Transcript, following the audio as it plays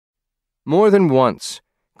More than once,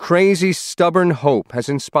 crazy, stubborn hope has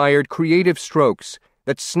inspired creative strokes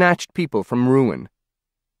that snatched people from ruin.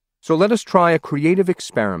 So let us try a creative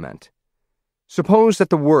experiment. Suppose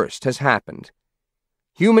that the worst has happened.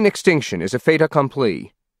 Human extinction is a fait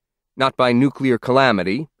accompli, not by nuclear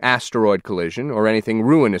calamity, asteroid collision, or anything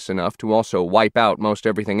ruinous enough to also wipe out most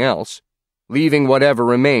everything else, leaving whatever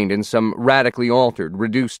remained in some radically altered,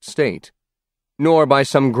 reduced state, nor by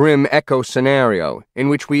some grim echo scenario in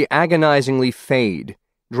which we agonizingly fade,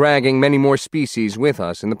 dragging many more species with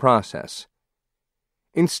us in the process.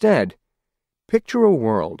 Instead, picture a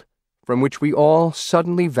world from which we all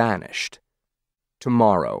suddenly vanished.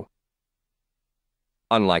 Tomorrow.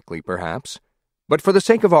 Unlikely, perhaps, but for the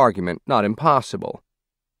sake of argument, not impossible.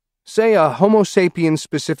 Say a Homo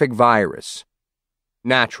sapiens-specific virus,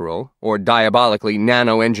 natural or diabolically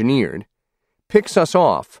nano-engineered, picks us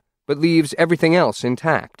off but leaves everything else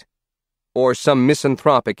intact. Or some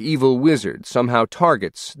misanthropic evil wizard somehow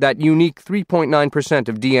targets that unique 3.9%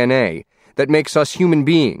 of DNA that makes us human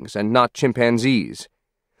beings and not chimpanzees.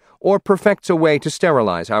 Or perfects a way to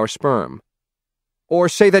sterilize our sperm. Or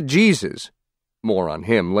say that Jesus, more on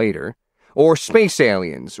him later, or space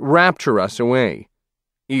aliens rapture us away,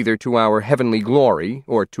 either to our heavenly glory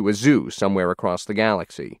or to a zoo somewhere across the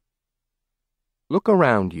galaxy. Look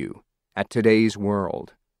around you at today's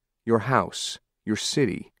world, your house, your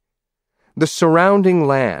city, the surrounding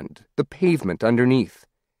land, the pavement underneath,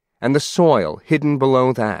 and the soil hidden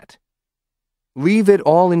below that. Leave it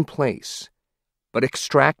all in place, but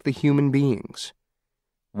extract the human beings.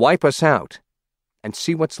 Wipe us out, and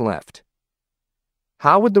see what's left.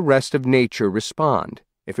 How would the rest of nature respond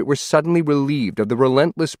if it were suddenly relieved of the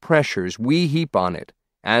relentless pressures we heap on it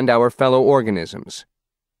and our fellow organisms?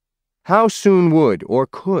 How soon would, or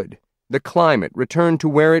could, the climate return to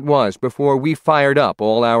where it was before we fired up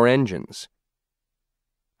all our engines?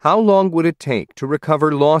 How long would it take to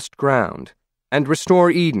recover lost ground and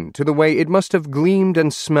restore Eden to the way it must have gleamed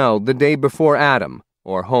and smelled the day before Adam,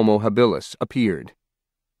 or Homo habilis, appeared?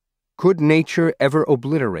 Could nature ever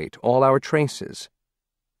obliterate all our traces?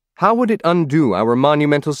 How would it undo our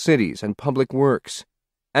monumental cities and public works,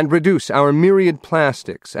 and reduce our myriad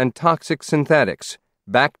plastics and toxic synthetics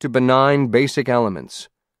back to benign basic elements?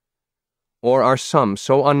 Or are some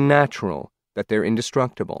so unnatural that they're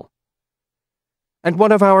indestructible? And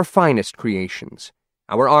what of our finest creations,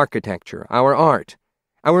 our architecture, our art,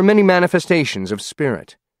 our many manifestations of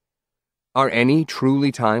spirit? Are any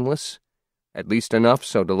truly timeless? At least enough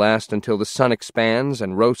so to last until the sun expands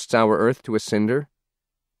and roasts our earth to a cinder?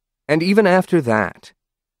 And even after that,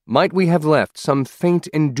 might we have left some faint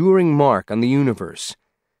enduring mark on the universe,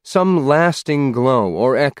 some lasting glow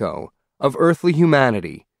or echo of earthly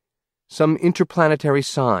humanity, some interplanetary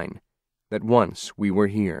sign that once we were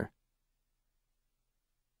here?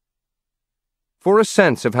 For a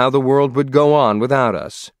sense of how the world would go on without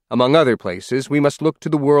us, among other places, we must look to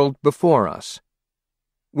the world before us.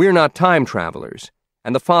 We're not time travelers,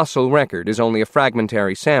 and the fossil record is only a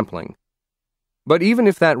fragmentary sampling. But even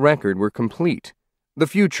if that record were complete, the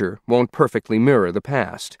future won't perfectly mirror the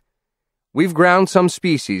past. We've ground some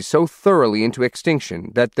species so thoroughly into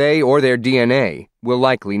extinction that they or their DNA will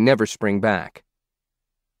likely never spring back.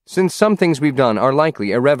 Since some things we've done are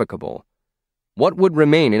likely irrevocable, what would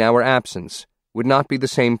remain in our absence would not be the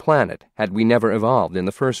same planet had we never evolved in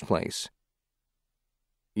the first place.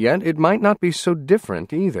 Yet it might not be so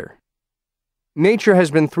different either. Nature has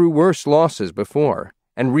been through worse losses before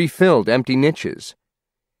and refilled empty niches.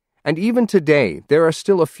 And even today there are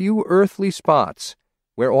still a few earthly spots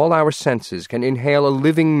where all our senses can inhale a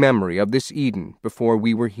living memory of this Eden before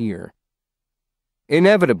we were here.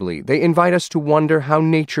 Inevitably, they invite us to wonder how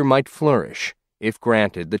nature might flourish if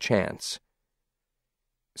granted the chance.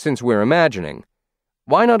 Since we're imagining,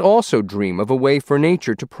 why not also dream of a way for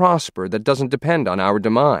nature to prosper that doesn't depend on our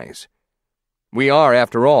demise? We are,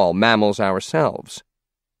 after all, mammals ourselves.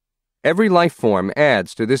 Every life form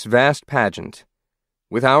adds to this vast pageant.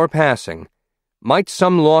 With our passing, might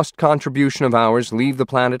some lost contribution of ours leave the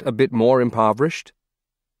planet a bit more impoverished?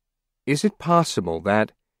 Is it possible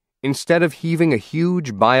that, instead of heaving a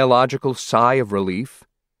huge biological sigh of relief,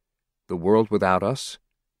 the world without us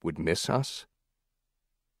would miss us?